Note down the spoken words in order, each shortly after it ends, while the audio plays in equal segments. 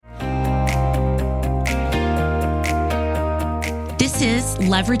This is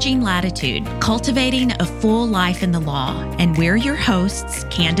Leveraging Latitude, Cultivating a Full Life in the Law. And we're your hosts,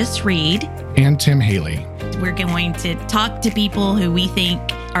 Candace Reed and Tim Haley. We're going to talk to people who we think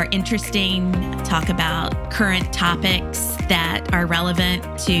are interesting, talk about current topics that are relevant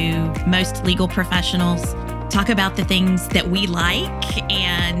to most legal professionals, talk about the things that we like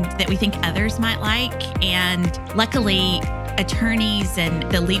and that we think others might like. And luckily, attorneys and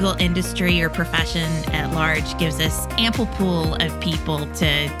the legal industry or profession at large gives us ample pool of people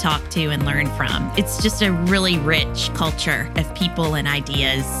to talk to and learn from. It's just a really rich culture of people and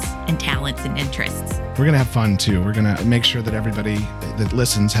ideas and talents and interests. We're going to have fun too. We're going to make sure that everybody that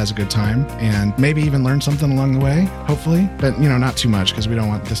listens has a good time and maybe even learn something along the way, hopefully. But, not too much because we don't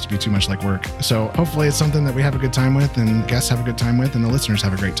want this to be too much like work. So hopefully it's something that we have a good time with and guests have a good time with and the listeners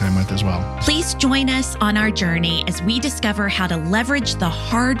have a great time with as well. Please join us on our journey as we discover how to leverage the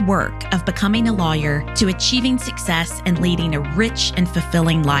hard work of becoming a lawyer to achieving success and leading a rich and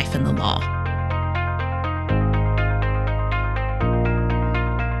fulfilling life in the law.